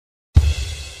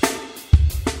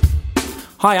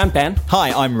Hi, I'm Ben.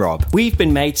 Hi, I'm Rob. We've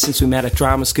been mates since we met at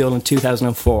drama school in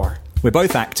 2004. We're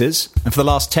both actors, and for the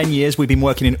last 10 years we've been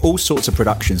working in all sorts of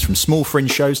productions, from small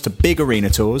fringe shows to big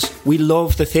arena tours. We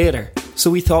love the theatre,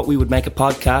 so we thought we would make a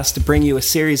podcast to bring you a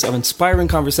series of inspiring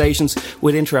conversations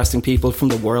with interesting people from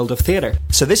the world of theatre.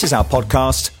 So this is our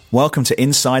podcast. Welcome to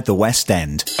Inside the West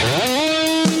End.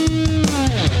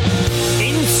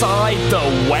 Inside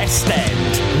the West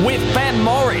End with Ben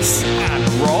Morris and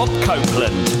Rob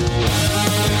Copeland.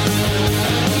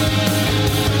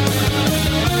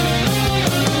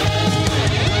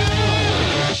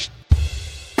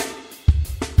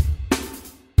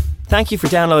 Thank you for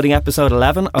downloading episode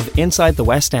 11 of Inside the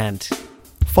West End.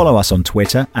 Follow us on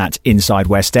Twitter at Inside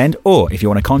West End, or if you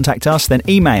want to contact us, then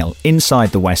email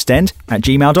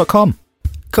insidethewestend@gmail.com.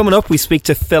 Coming up, we speak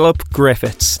to Philip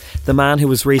Griffiths, the man who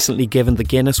was recently given the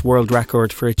Guinness World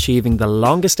Record for achieving the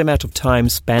longest amount of time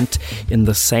spent in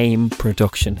the same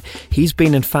production. He's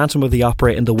been in Phantom of the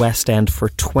Opera in the West End for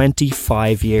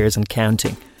 25 years and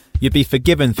counting. You'd be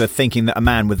forgiven for thinking that a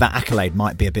man with that accolade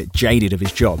might be a bit jaded of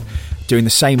his job, doing the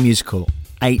same musical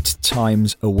 8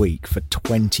 times a week for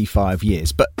 25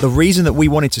 years. But the reason that we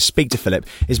wanted to speak to Philip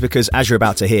is because, as you're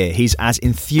about to hear, he's as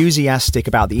enthusiastic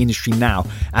about the industry now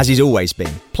as he's always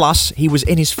been. Plus, he was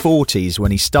in his 40s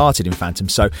when he started in Phantom,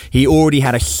 so he already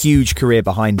had a huge career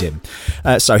behind him.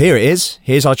 So here it is.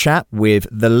 Here's our chat with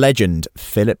the legend,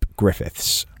 Philip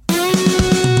Griffiths.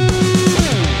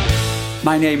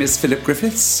 My name is Philip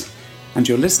Griffiths, and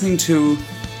you're listening to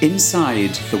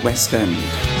Inside the West End.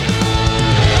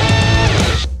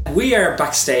 We are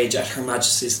backstage at Her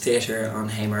Majesty's Theatre on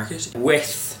Haymarket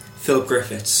with Philip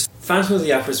Griffiths. Phantom of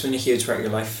the Opera has been a huge part of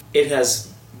your life. It has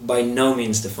by no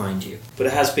means defined you, but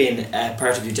it has been a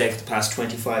part of your day for the past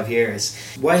 25 years.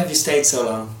 Why have you stayed so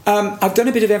long? I've done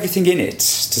a bit of everything in it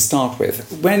to start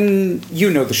with. When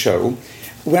you know the show,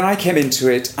 when I came into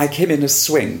it, I came in a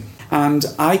swing. And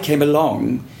I came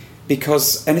along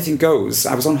because Anything Goes,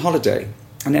 I was on holiday,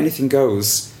 and Anything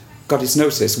Goes got its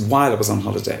notice while I was on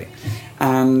holiday.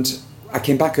 And I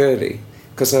came back early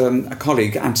because a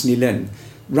colleague, Anthony Lynn,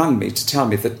 rang me to tell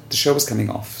me that the show was coming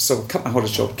off. So I cut my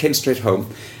holiday short, came straight home,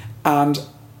 and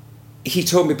he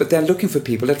told me, but they're looking for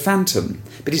people at Phantom.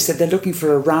 But he said, they're looking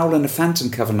for a Raoul and a Phantom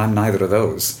cover, and I'm neither of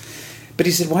those. But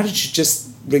he said, why don't you just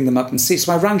ring them up and see?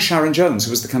 So I rang Sharon Jones,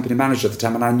 who was the company manager at the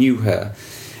time, and I knew her.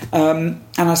 And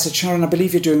I said, Sharon, I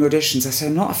believe you're doing auditions. I said,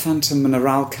 I'm not a Phantom and a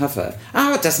Raoul cover.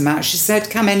 Oh, it doesn't matter. She said,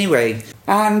 come anyway.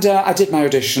 And I did my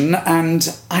audition, and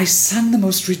I sang the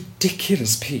most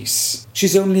ridiculous piece.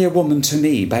 She's Only a Woman to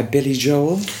Me by Billy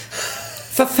Joel.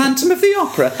 For Phantom of the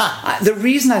Opera. The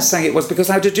reason I sang it was because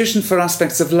I'd auditioned for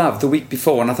Aspects of Love the week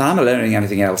before, and I thought, I'm not learning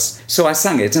anything else. So I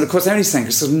sang it, and of course I only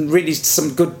sang some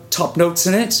good top notes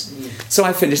in it. So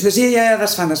I finished. They said, yeah,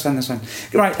 that's fine.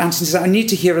 Right, Anthony said, I need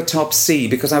to hear a top C,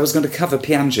 because I was going to cover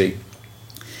Piangi.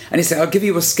 And he said, I'll give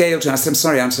you a scale to. I said, I'm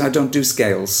sorry, Anthony, I don't do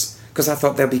scales, because I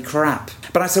thought they'll be crap.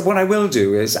 But I said, what I will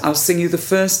do is I'll sing you the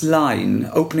first line,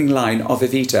 opening line of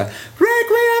Evita.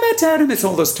 Requiem aeternam. It's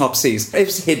all those top C's. It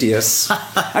was hideous.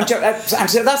 And I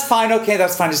said, that's fine, okay,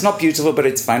 that's fine. It's not beautiful, but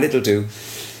it's fine, it'll do.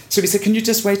 So he said, can you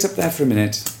just wait up there for a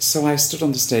minute? So I stood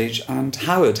on the stage, and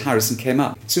Howard Harrison came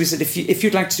up. So he said, if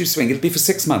you'd like to do swing, it'll be for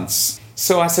 6 months.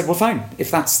 So I said, well, fine. If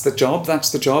that's the job,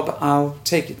 I'll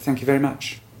take it. Thank you very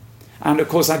much. And, of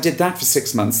course, I did that for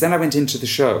 6 months. Then I went into the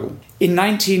show. In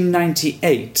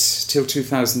 1998 till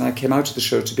 2000, I came out of the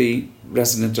show to be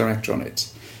resident director on it,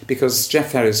 because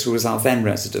Jeff Ferris, who was our then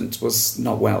resident, was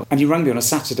not well. And he rang me on a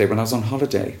Saturday when I was on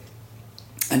holiday.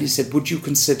 And he said, would you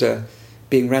consider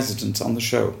being resident on the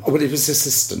show? Oh, well, it was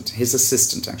his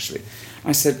assistant, actually.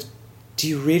 I said, do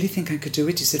you really think I could do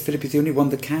it? He said, Philip, you're the only one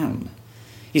that can.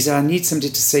 He said, I need somebody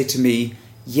to say to me,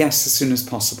 yes, as soon as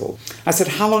possible. I said,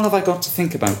 how long have I got to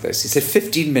think about this? He said,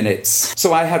 15 minutes.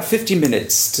 So I had 15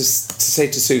 minutes to say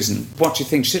to Susan, what do you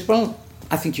think? She said, well,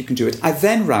 I think you can do it. I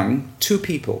then rang 2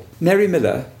 people. Mary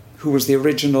Miller, who was the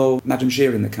original Madame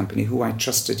Gere in the company, who I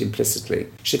trusted implicitly.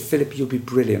 She said, Philip, you'll be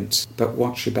brilliant, but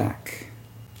watch your back.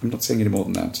 I'm not saying any more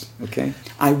than that, okay?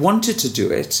 I wanted to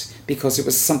do it because it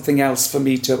was something else for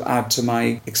me to add to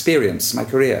my experience, my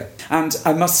career. And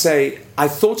I must say, I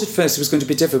thought at first it was going to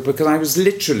be difficult because I was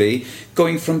literally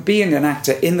going from being an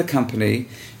actor in the company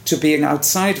to being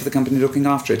outside of the company looking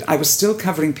after it. I was still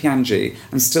covering Piangi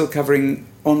and still covering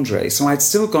Andre, so I'd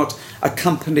still got a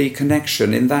company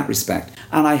connection in that respect.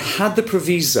 And I had the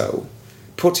proviso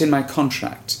put in my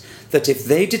contract that if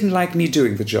they didn't like me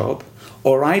doing the job,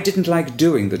 or I didn't like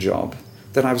doing the job,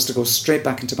 that I was to go straight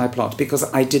back into my plot, because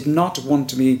I did not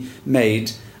want to be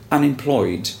made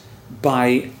unemployed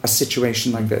by a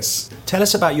situation like this. Tell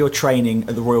us about your training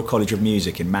at the Royal College of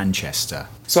Music in Manchester.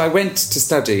 So I went to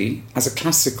study as a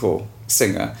classical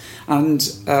singer and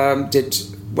did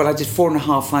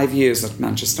 4.5, 5 years at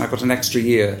Manchester. I got an extra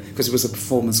year because it was a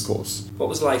performance course. What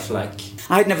was life like?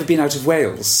 I'd never been out of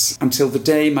Wales until the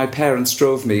day my parents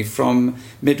drove me from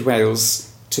mid-Wales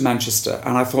to Manchester,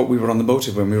 and I thought we were on the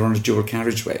motorway when we were on a dual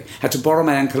carriageway. I had to borrow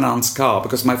my uncle and aunt's car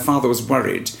because my father was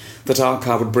worried that our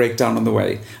car would break down on the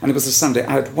way. And it was a Sunday.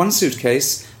 I had one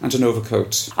suitcase and an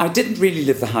overcoat. I didn't really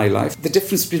live the high life. The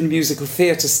difference between musical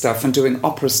theatre stuff and doing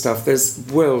opera stuff, there's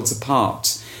worlds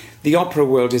apart. The opera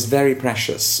world is very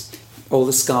precious. All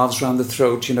the scarves around the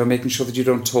throat, making sure that you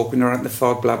don't talk when you're out in the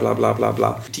fog, blah, blah, blah, blah,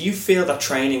 blah. Do you feel that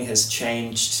training has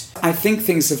changed? I think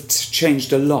things have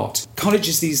changed a lot.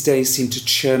 Colleges these days seem to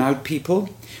churn out people.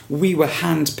 We were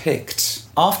hand-picked.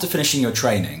 After finishing your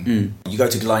training, you go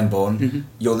to Glyndebourne,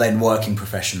 you're then working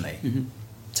professionally.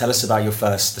 Tell us about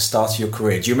the start of your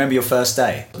career. Do you remember your first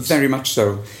day? Very much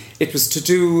so. It was to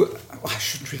do... I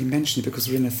shouldn't really mention it because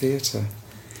we're in a theatre.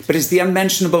 But it's the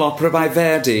unmentionable opera by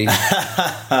Verdi.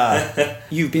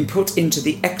 You've been put into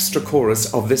the extra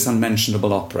chorus of this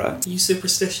unmentionable opera. Are you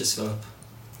superstitious, Philip?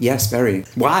 Yes, very.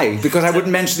 Why? Because I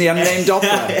wouldn't mention the unnamed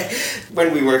opera.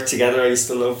 When we worked together, I used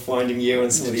to love finding you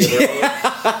and some of the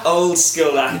other old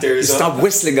school actors. Stop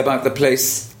whistling about the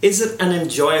place. Is it an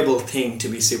enjoyable thing to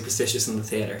be superstitious in the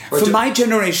theatre? For my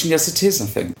generation, yes, it is, I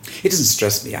think. It doesn't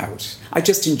stress me out. I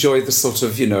just enjoy the sort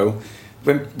of,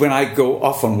 when I go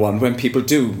off on one, when people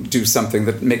do something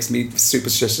that makes me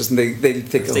superstitious and they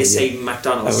think... They say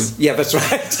McDonald's. Yeah, that's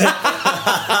right.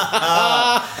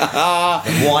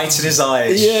 The white in his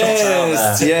eyes.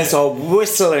 Yes, or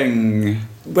whistling.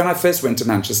 When I first went to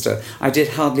Manchester, I did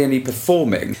hardly any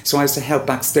performing, so I used to help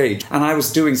backstage. And I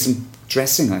was doing some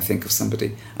dressing, I think, of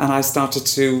somebody. And I started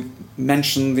to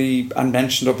mention the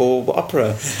unmentionable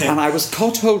opera. And I was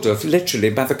caught hold of, literally,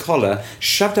 by the collar,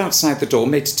 shoved outside the door,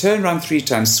 made to turn around 3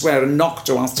 times, swear and knock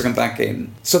to ask to come back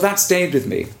in. So that stayed with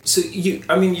me. So,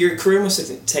 your career must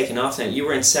have taken off then. You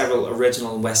were in several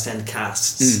original West End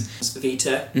casts.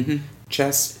 Vita.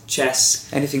 Chess.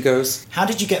 Anything goes. How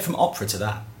did you get from opera to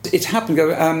that? It happened.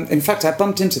 In fact, I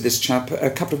bumped into this chap a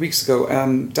couple of weeks ago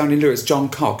down in Lewis, John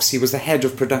Cox. He was the head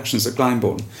of productions at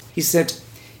Glyndebourne. He said,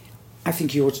 I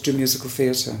think you ought to do musical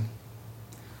theatre.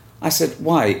 I said,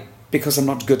 why? Because I'm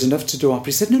not good enough to do opera.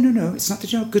 He said, no, it's not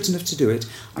that you're not good enough to do it.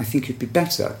 I think you'd be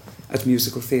better at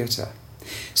musical theatre.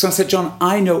 So I said, John,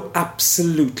 I know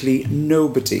absolutely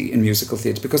nobody in musical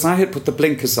theatre because I had put the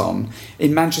blinkers on.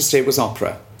 In Manchester, it was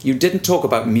opera. You didn't talk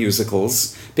about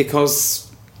musicals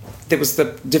because there was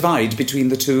the divide between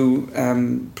the two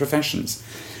professions.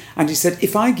 And he said,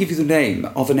 if I give you the name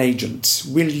of an agent,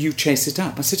 will you chase it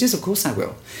up? I said, yes, of course I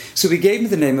will. So he gave me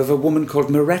the name of a woman called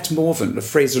Mirette Morvan of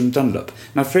Fraser and Dunlop.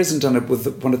 Now, Fraser and Dunlop was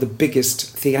one of the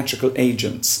biggest theatrical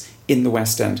agents in the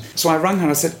West End. So I rang her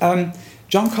and I said,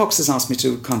 John Cox has asked me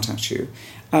to contact you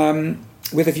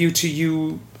with a view to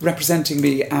you representing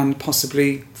me and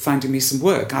possibly finding me some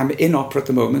work. I'm in opera at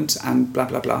the moment and blah,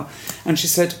 blah, blah. And she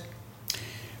said,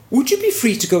 would you be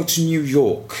free to go to New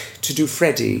York to do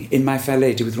Freddie in My Fair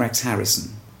Lady with Rex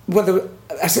Harrison? Well,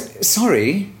 I said,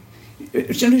 sorry.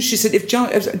 She said, if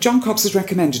John Cox has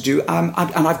recommended you, and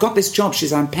I've got this job, she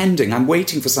said, I'm pending, I'm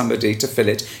waiting for somebody to fill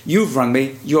it. You've rung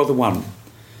me, you're the one.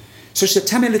 So she said,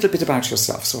 tell me a little bit about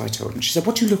yourself. So I told her. She said,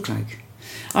 what do you look like?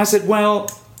 I said, well,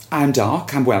 I'm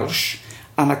dark, I'm Welsh,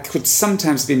 and I could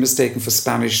sometimes be mistaken for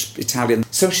Spanish, Italian.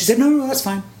 So she said, no, that's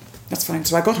fine. That's fine.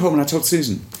 So I got home and I told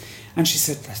Susan. And she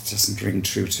said, that doesn't ring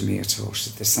true to me at all. She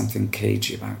said, there's something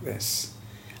cagey about this.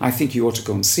 I think you ought to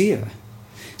go and see her.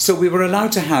 So we were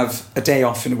allowed to have a day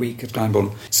off in a week at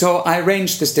Glyndebourne. So I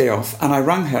arranged this day off and I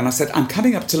rang her and I said, I'm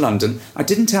coming up to London. I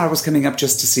didn't tell her I was coming up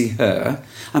just to see her.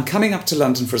 I'm coming up to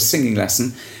London for a singing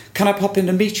lesson. Can I pop in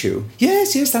and meet you?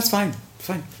 Yes, that's fine.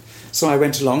 Fine. So I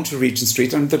went along to Regent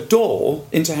Street and the door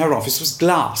into her office was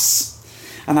glass.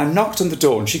 And I knocked on the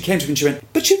door and she came to me and she went,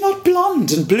 but you're not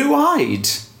blonde and blue-eyed.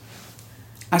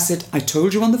 I said, I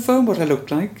told you on the phone what I looked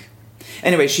like.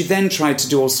 Anyway, she then tried to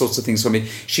do all sorts of things for me.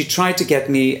 She tried to get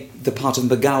me the part of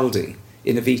Magaldi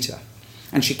in Evita.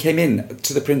 And she came in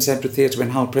to the Prince Edward Theatre when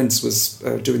Hal Prince was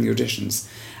doing the auditions.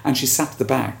 And she sat at the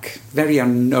back. Very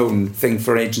unknown thing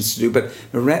for agents to do, but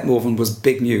Mirette Morvan was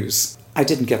big news. I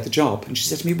didn't get the job. And she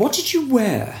said to me, what did you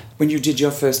wear when you did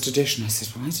your first audition? I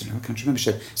said, well, I don't know, I can't remember.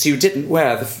 She said, so you didn't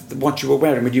wear what you were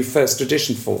wearing when you first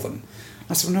auditioned for them?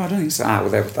 I said, well, no, I don't think so. Well,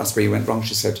 that's where you went wrong,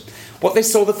 she said. What they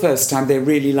saw the first time, they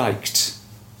really liked.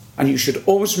 And you should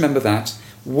always remember that.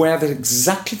 Wear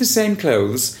exactly the same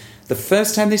clothes the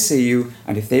first time they see you,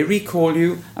 and if they recall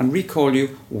you,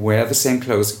 wear the same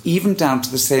clothes, even down to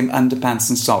the same underpants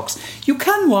and socks. You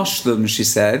can wash them, she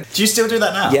said. Do you still do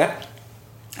that now? Yeah,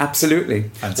 absolutely.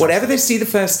 Fantastic. Whatever they see the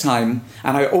first time,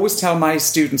 and I always tell my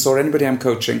students or anybody I'm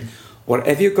coaching,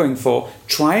 whatever you're going for,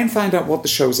 try and find out what the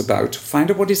show's about, find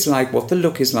out what it's like, what the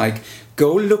look is like,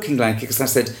 go looking like it, because I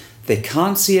said, they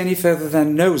can't see any further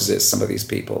than noses, some of these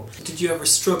people. Did you ever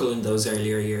struggle in those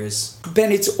earlier years?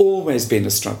 Ben, it's always been a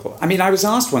struggle. I mean, I was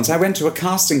asked once, I went to a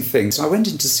casting thing, so I went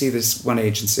in to see this one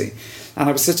agency, and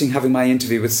I was sitting having my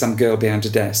interview with some girl behind a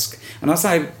desk, and as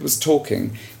I was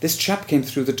talking, this chap came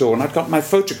through the door, and I'd got my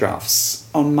photographs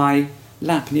on my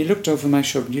lap, and he looked over my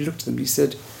shoulder, and he looked at them, and he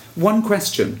said, one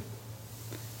question,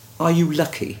 are you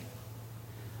lucky?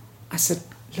 I said,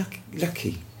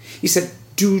 lucky? He said,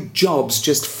 do jobs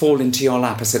just fall into your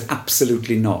lap? I said,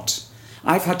 absolutely not.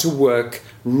 I've had to work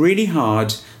really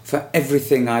hard for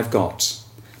everything I've got.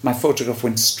 My photograph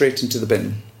went straight into the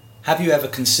bin. Have you ever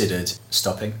considered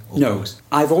stopping? No.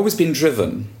 I've always been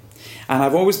driven. And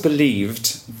I've always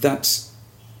believed that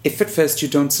if at first you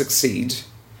don't succeed,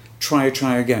 try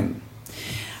again.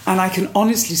 And I can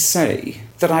honestly say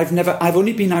that I've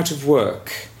only been out of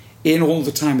work in all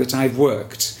the time that I've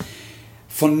worked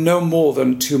for no more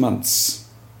than 2 months.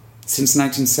 Since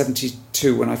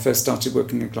 1972, when I first started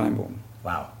working at Glyndebourne.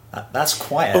 Wow, that's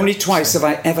quite... Only twice have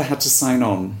I ever had to sign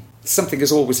on. Something has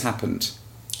always happened.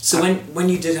 So when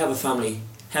you did have a family,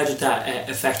 how did that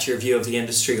affect your view of the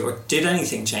industry, or did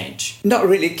anything change? Not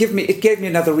really. It gave me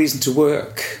another reason to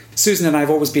work. Susan and I have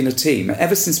always been a team.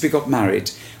 Ever since we got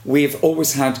married, we've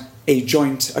always had a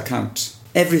joint account.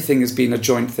 Everything has been a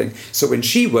joint thing. So when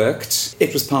she worked,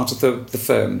 it was part of the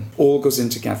firm. All goes in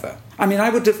together. I mean, I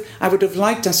would have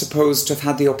liked, I suppose, to have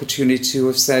had the opportunity to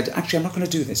have said, actually, I'm not going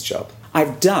to do this job.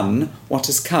 I've done what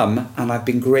has come, and I've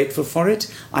been grateful for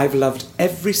it. I've loved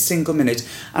every single minute.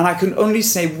 And I can only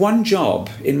say one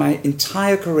job in my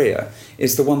entire career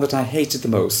is the one that I hated the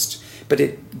most. But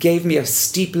it gave me a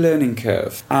steep learning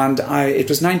curve. And it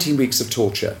was 19 weeks of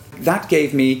torture. That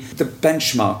gave me the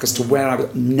benchmark as to where I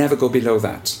would never go below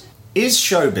that. Is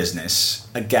show business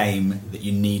a game that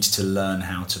you need to learn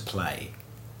how to play?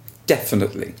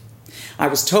 Definitely. I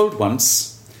was told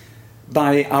once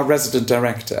by our resident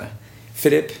director,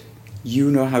 Philip,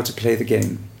 you know how to play the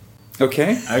game.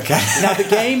 Okay? Okay. Now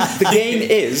the game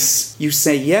is you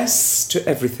say yes to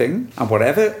everything, and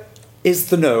whatever is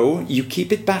the no, you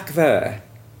keep it back there.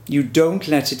 You don't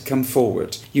let it come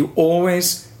forward. You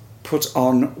always put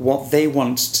on what they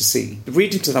want to see.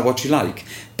 Read into that what you like.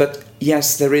 But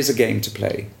yes, there is a game to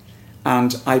play.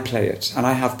 And I play it, and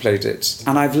I have played it.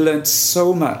 And I've learnt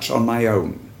so much on my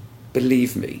own.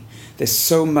 Believe me, there's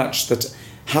so much that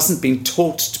hasn't been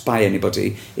taught by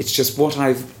anybody. It's just what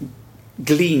I've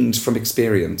gleaned from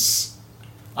experience.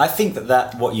 I think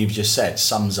that what you've just said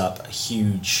sums up a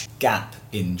huge gap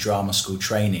in drama school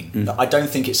training. I don't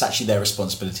think it's actually their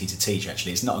responsibility to teach,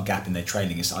 actually. It's not a gap in their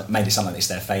training. It's made it sound like it's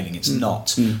their failing. It's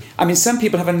not. I mean, some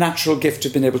people have a natural gift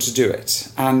of being able to do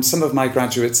it. And some of my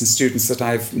graduates and students that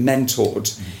I've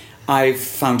mentored, I've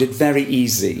found it very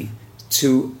easy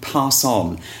to pass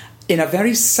on. In a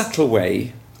very subtle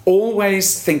way,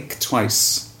 always think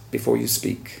twice before you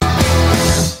speak.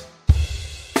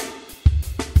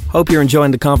 Hope you're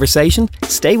enjoying the conversation.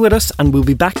 Stay with us and we'll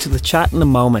be back to the chat in a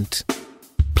moment.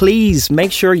 Please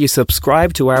make sure you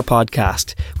subscribe to our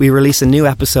podcast. We release a new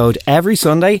episode every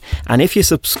Sunday, and if you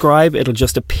subscribe, it'll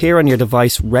just appear on your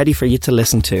device ready for you to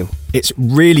listen to. It's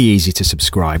really easy to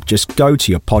subscribe. Just go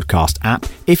to your podcast app.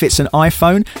 If it's an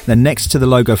iPhone, then next to the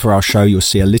logo for our show, you'll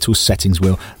see a little settings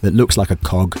wheel that looks like a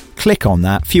cog. Click on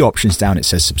that. A few options down, it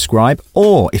says subscribe.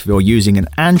 Or if you're using an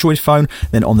Android phone,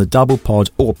 then on the Double Pod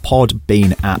or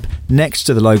Podbean app, next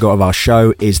to the logo of our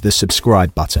show is the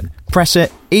subscribe button. Press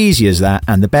it, easy as that,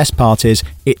 and the best part is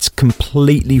it's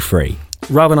completely free.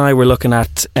 Rob and I were looking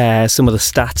at some of the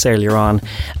stats earlier on,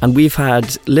 and we've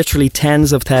had literally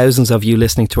tens of thousands of you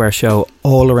listening to our show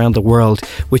all around the world,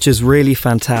 which is really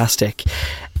fantastic.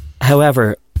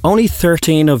 However, only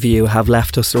 13 of you have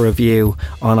left us a review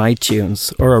on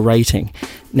iTunes or a rating.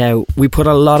 Now, we put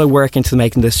a lot of work into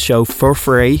making this show for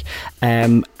free,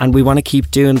 and we want to keep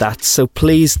doing that. So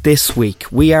please, this week,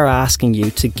 we are asking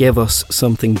you to give us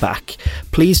something back.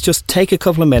 Please just take a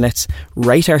couple of minutes,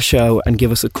 rate our show and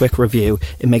give us a quick review.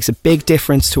 It makes a big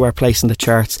difference to our place in the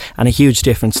charts and a huge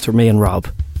difference to me and Rob.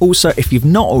 Also, if you've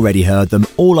not already heard them,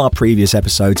 all our previous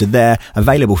episodes are there,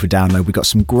 available for download. We've got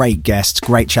some great guests,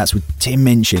 great chats with Tim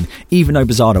Minchin, Ivan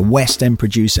Obazada, West End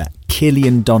producer,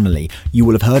 Killian Donnelly. You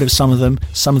will have heard of some of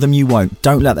them you won't.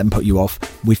 Don't let them put you off.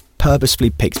 We've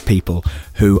purposefully picked people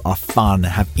who are fun,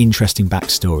 have interesting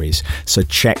backstories, so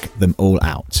check them all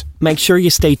out. Make sure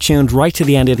you stay tuned right to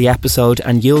the end of the episode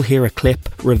and you'll hear a clip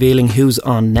revealing who's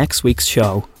on next week's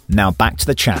show. Now back to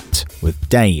the chat with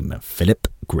Dame Philip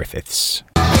Griffiths.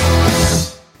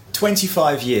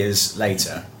 25 years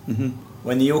later,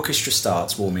 when the orchestra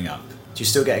starts warming up, do you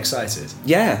still get excited?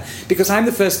 Yeah, because I'm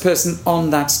the first person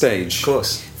on that stage. Of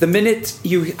course. The minute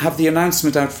you have the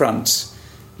announcement out front,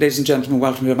 ladies and gentlemen,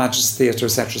 welcome to Her Majesty's Theatre,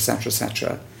 etc., etc.,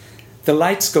 etc., the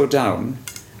lights go down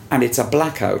and it's a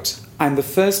blackout. I'm the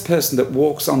first person that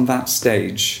walks on that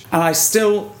stage, and I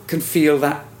still can feel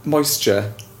that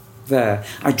moisture there.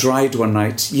 I dried one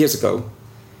night, years ago.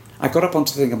 I got up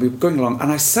onto the thing and we were going along,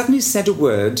 and I suddenly said a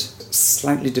word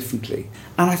slightly differently.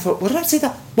 And I thought, what did I say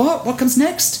that? What comes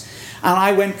next? And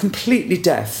I went completely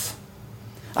deaf.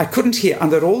 I couldn't hear,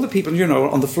 and there were all the people,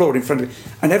 on the floor in front of me,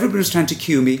 and everybody was trying to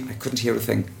cue me. I couldn't hear a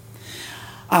thing.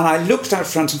 And I looked out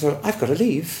front and thought, I've got to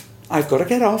leave. I've got to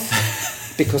get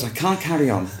off because I can't carry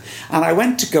on. And I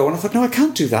went to go, and I thought, no, I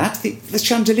can't do that. The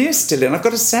chandelier's still in. I've got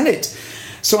to sell it.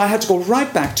 So I had to go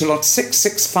right back to lot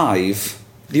 665.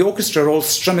 The orchestra are all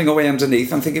strumming away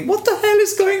underneath. I'm thinking, what the hell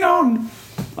is going on?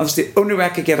 That's the only way I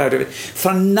could get out of it.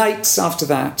 For nights after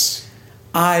that,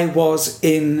 I was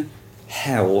in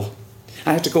hell.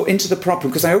 I had to go into the prop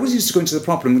room, because I always used to go into the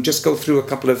prop room and just go through a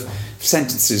couple of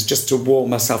sentences just to warm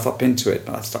myself up into it,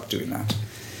 but I stopped doing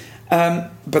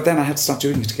that. But then I had to start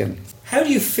doing it again. How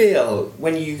do you feel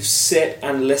when you sit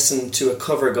and listen to a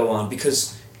cover go on,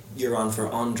 because you're on for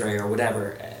Andre or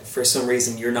whatever, for some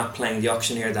reason you're not playing the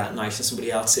auctioneer that night and somebody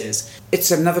else is?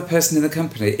 It's another person in the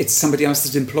company. It's somebody else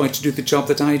that's employed to do the job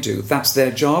that I do. That's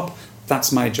their job.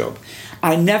 That's my job.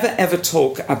 I never ever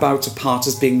talk about a part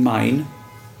as being mine.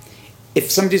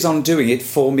 If somebody's on doing it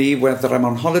for me, whether I'm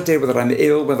on holiday, whether I'm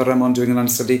ill, whether I'm on doing an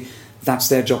understudy, that's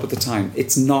their job at the time.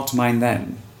 It's not mine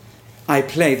then. I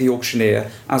play the auctioneer,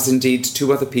 as indeed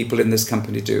two other people in this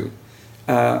company do,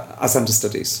 as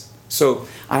understudies. So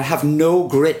I have no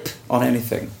grip on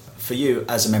anything. For you,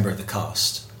 as a member of the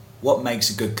cast, what makes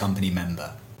a good company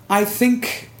member? I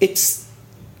think it's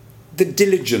the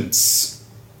diligence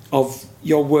of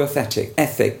your work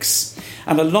ethics.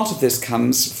 And a lot of this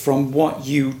comes from what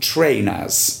you train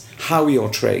as, how you're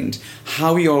trained,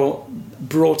 how you're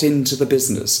brought into the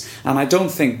business. And I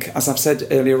don't think, as I've said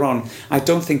earlier on, I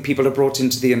don't think people are brought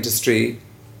into the industry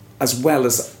as well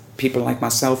as people like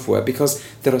myself were, because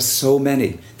there are so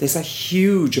many. There's a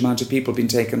huge amount of people being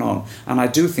taken on, and I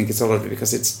do think it's all of it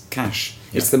because it's cash.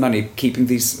 Yeah. It's the money keeping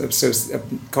these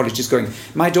colleges going.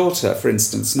 My daughter, for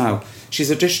instance, now, she's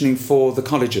auditioning for the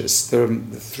colleges. There are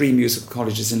 3 musical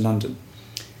colleges in London.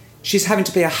 She's having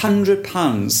to pay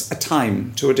 £100 a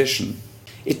time to audition.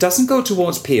 It doesn't go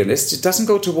towards pianists, it doesn't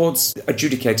go towards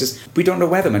adjudicators. We don't know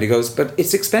where the money goes, but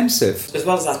it's expensive. As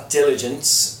well as that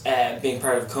diligence, being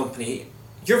part of a company,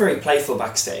 you're very playful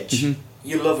backstage. Mm-hmm.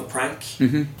 You love a prank.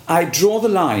 Mm-hmm. I draw the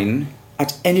line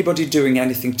at anybody doing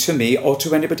anything to me or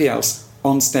to anybody else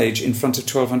on stage in front of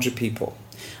 1,200 people.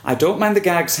 I don't mind the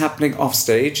gags happening off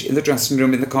stage, in the dressing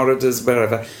room, in the corridors,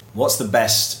 wherever. What's the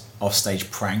best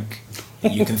offstage prank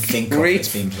that you can think of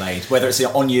that's been played? Whether it's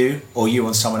on you or you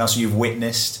on someone else you've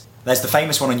witnessed. There's the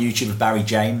famous one on YouTube of Barry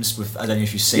James. With, I don't know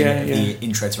if you've seen it, the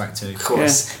intro to Act 2. Of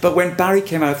course. Yeah. But when Barry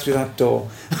came out through that door...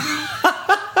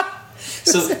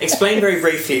 So explain very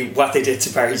briefly what they did to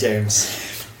Barry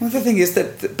James. Well, the thing is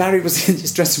that Barry was in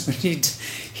his dressing room.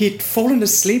 He'd fallen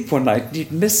asleep one night and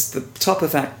he'd missed the top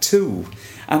of Act 2.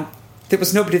 And there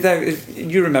was nobody there.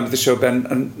 You remember the show, Ben,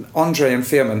 and Andre and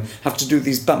Fearman have to do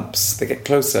these bumps. They get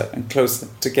closer and closer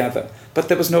together. But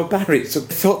there was no Barry. So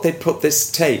they thought they'd put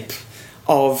this tape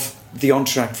of the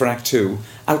entr'acte for Act 2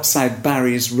 outside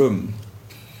Barry's room.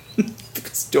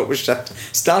 The door was shut,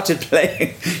 started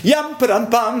playing, yum pa dum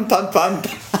pum pum pum,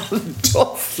 the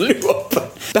door flew open.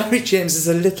 Barry James is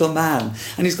a little man,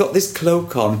 and he's got this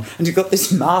cloak on, and he's got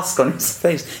this mask on his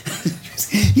face.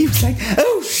 He was like,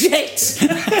 oh shit!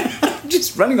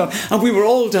 Just running on. And we were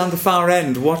all down the far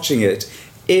end watching it.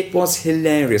 It was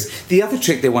hilarious. The other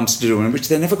trick they wanted to do, and which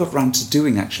they never got round to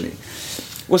doing actually,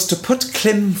 was to put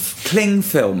cling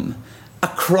film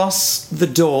across the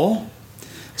door,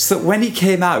 so that when he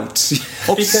came out,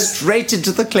 straight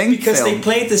into the cling film. Because they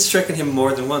played this trick on him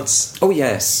more than once. Oh,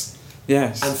 yes.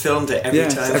 Yes. And filmed it every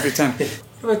time. Every time.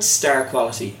 What about star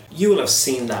quality? You will have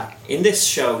seen that. In this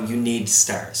show, you need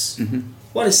stars. Mm-hmm.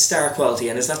 What is star quality,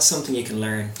 and is that something you can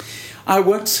learn? I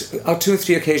worked on 2 or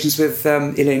 3 occasions with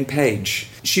Elaine Page.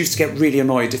 She used to get really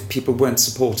annoyed if people weren't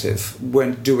supportive,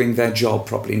 weren't doing their job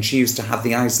properly, and she used to have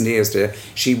the eyes and ears there.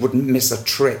 She wouldn't miss a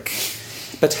trick.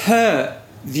 But her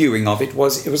viewing of it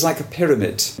was like a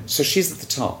pyramid. So she's at the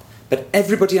top. But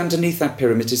everybody underneath that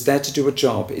pyramid is there to do a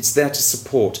job. It's there to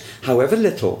support, however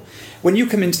little. When you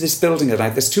come into this building at night,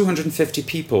 there's 250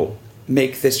 people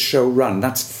make this show run.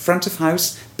 That's front of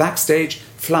house, backstage,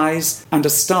 flies, and a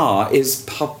star is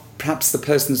perhaps the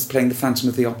person who's playing the Phantom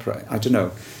of the Opera. I don't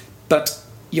know. But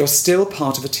you're still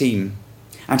part of a team.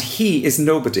 And he is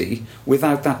nobody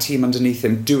without that team underneath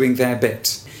him doing their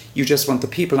bit. You just want the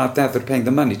people out there that are paying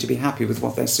the money to be happy with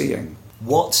what they're seeing.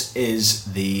 What is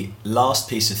the last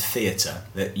piece of theatre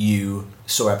that you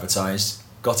saw advertised,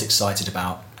 got excited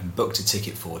about, and booked a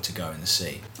ticket for to go and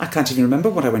see? I can't even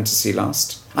remember what I went to see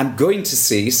last. I'm going to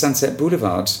see Sunset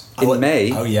Boulevard in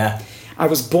May. Oh, yeah.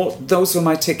 Those were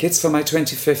my tickets for my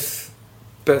 25th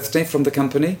birthday from the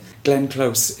company, Glenn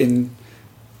Close in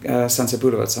Sunset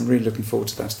Boulevard. So I'm really looking forward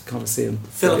to that, the Coliseum.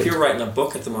 Philip, you're writing a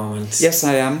book at the moment. Yes,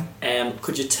 I am.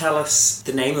 Could you tell us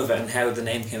the name of it and how the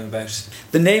name came about?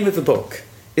 The name of the book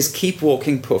is Keep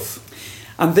Walking Puff.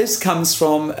 And this comes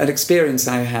from an experience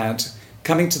I had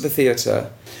coming to the theatre.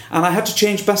 And I had to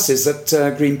change buses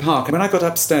at Green Park. And when I got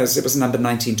upstairs, it was number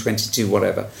 1922,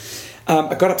 whatever.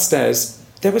 I got upstairs,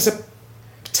 there was a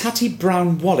tatty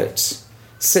brown wallet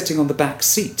sitting on the back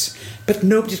seat. But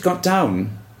nobody had got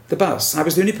down the bus. I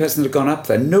was the only person that had gone up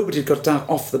there. Nobody had got down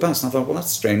off the bus. And I thought, well,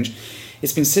 that's strange.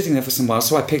 It's been sitting there for some while.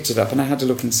 So I picked it up and I had a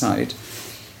look inside.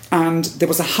 And there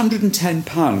was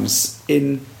 £110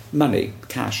 in money,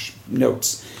 cash,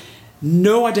 notes.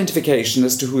 No identification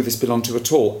as to who this belonged to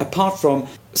at all, apart from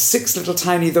 6 little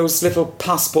tiny, those little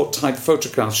passport-type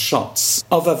photograph shots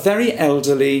of a very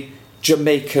elderly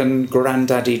Jamaican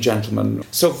granddaddy gentleman.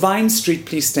 So Vine Street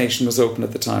Police Station was open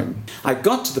at the time. I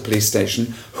got to the police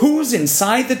station. Who's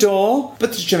inside the door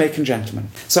but the Jamaican gentleman?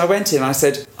 So I went in and I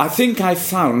said, I think I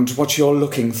found what you're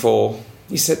looking for.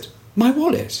 He said, my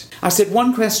wallet. I said,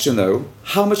 one question though,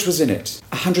 how much was in it?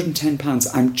 £110.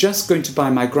 I'm just going to buy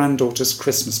my granddaughter's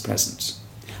Christmas present.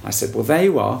 I said, well, there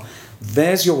you are.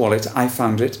 There's your wallet. I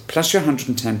found it, plus your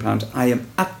 £110. I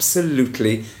am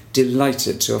absolutely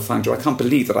delighted to have found you. I can't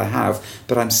believe that I have,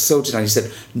 but I'm so delighted. He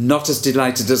said, not as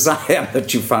delighted as I am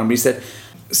that you found me. He said,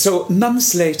 so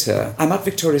months later, I'm at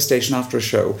Victoria Station after a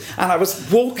show, and I was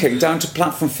walking down to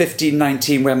platform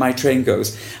 1519 where my train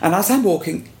goes, and as I'm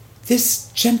walking,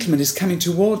 this gentleman is coming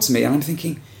towards me, and I'm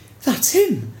thinking, that's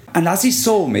him. And as he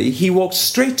saw me, he walked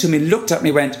straight to me, looked at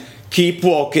me, went, keep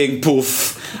walking,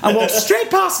 poof, and walked straight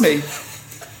past me.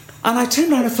 And I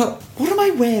turned around and thought, what am I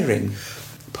wearing?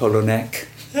 Polo neck.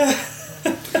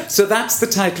 So that's the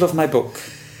title of my book.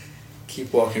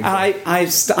 Keep walking.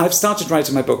 I've started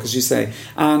writing my book, as you say,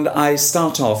 and I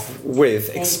start off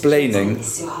with explaining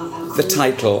the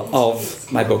title of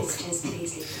my book.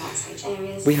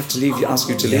 We have to ask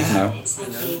you to leave now.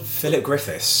 Philip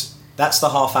Griffiths, that's the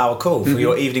half-hour call for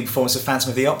your evening performance of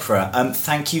Phantom of the Opera.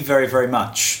 Thank you very, very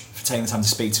much for taking the time to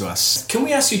speak to us. Can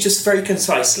we ask you just very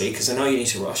concisely, because I know you need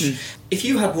to rush, if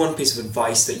you had one piece of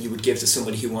advice that you would give to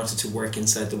somebody who wanted to work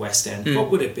inside the West End, what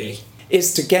would it be?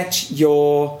 Is to get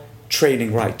your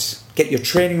training right. Get your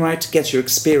training right, get your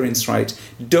experience right.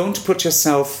 Don't put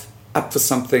yourself up for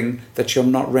something that you're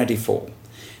not ready for.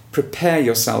 Prepare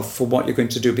yourself for what you're going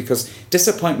to do, because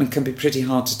disappointment can be pretty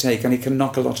hard to take and it can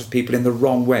knock a lot of people in the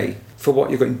wrong way for what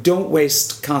you're going. Don't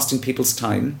waste casting people's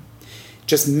time.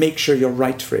 Just make sure you're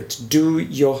right for it. Do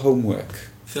your homework.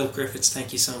 Phil Griffiths,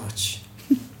 thank you so much.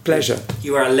 Pleasure.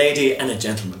 You are a lady and a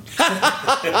gentleman.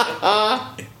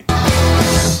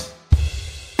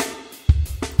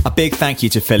 A big thank you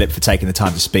to Philip for taking the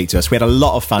time to speak to us. We had a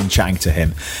lot of fun chatting to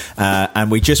him, and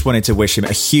we just wanted to wish him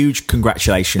a huge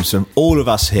congratulations from all of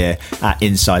us here at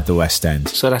Inside the West End.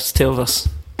 So that's 2 of us.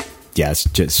 Yeah, it's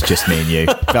just me and you.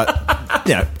 But,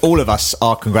 you know, all of us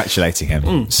are congratulating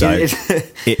him, so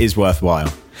it is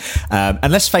worthwhile.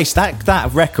 And let's face that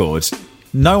record,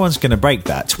 no one's going to break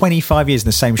that. 25 years in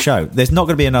the same show. There's not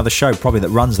going to be another show probably that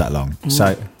runs that long.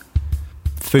 So,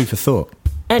 food for thought.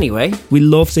 Anyway, we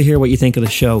love to hear what you think of the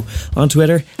show on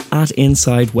Twitter at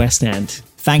Inside West End.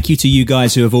 Thank you to you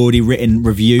guys who have already written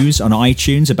reviews on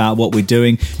iTunes about what we're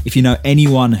doing. If you know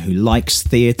anyone who likes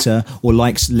theatre or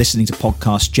likes listening to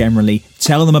podcasts generally,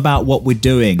 tell them about what we're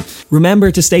doing. Remember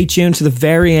to stay tuned to the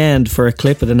very end for a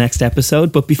clip of the next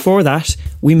episode. But before that,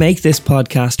 we make this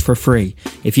podcast for free.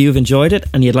 If you've enjoyed it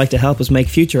and you'd like to help us make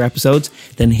future episodes,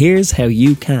 then here's how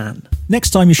you can.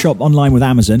 Next time you shop online with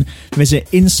Amazon, visit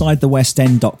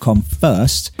InsideTheWestEnd.com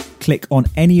first. Click on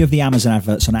any of the Amazon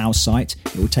adverts on our site.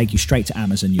 It will take you straight to Amazon.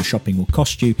 Amazon, your shopping will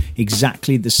cost you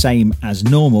exactly the same as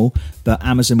normal, but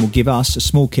Amazon will give us a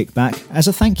small kickback as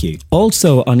a thank you.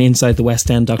 Also on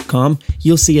InsideTheWestEnd.com,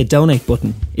 you'll see a donate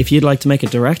button. If you'd like to make a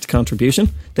direct contribution,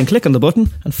 then click on the button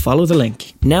and follow the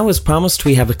link. Now, as promised,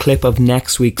 we have a clip of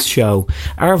next week's show.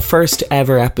 Our first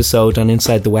ever episode on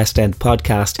Inside the West End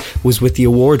podcast was with the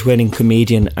award-winning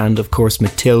comedian and, of course,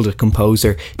 Matilda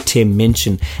composer Tim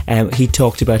Minchin. He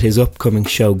talked about his upcoming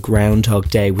show Groundhog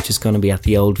Day, which is going to be at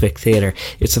the Old Vic Theatre.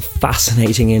 It's a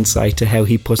fascinating insight to how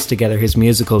he puts together his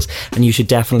musicals, and you should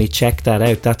definitely check that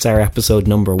out. That's our episode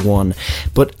number 1.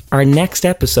 But our next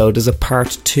episode is a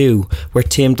part 2, where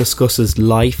Tim discusses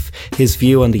life, his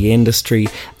view on the industry,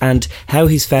 and how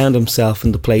he's found himself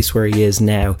in the place where he is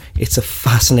now. It's a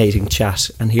fascinating chat,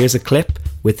 and here's a clip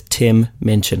with Tim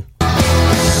Minchin.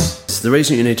 The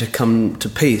reason you need to come to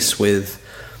peace with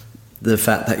the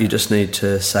fact that you just need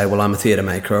to say, well, I'm a theatre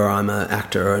maker or I'm an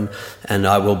actor and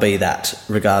I will be that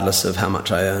regardless of how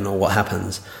much I earn or what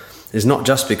happens, is not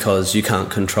just because you can't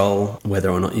control whether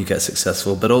or not you get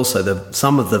successful, but also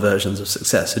some of the versions of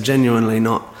success are genuinely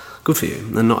not good for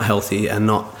you and not healthy and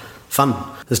not fun.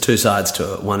 There's two sides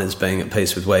to it. One is being at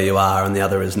peace with where you are, and the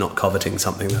other is not coveting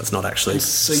something that's not actually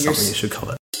something you should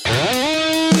covet.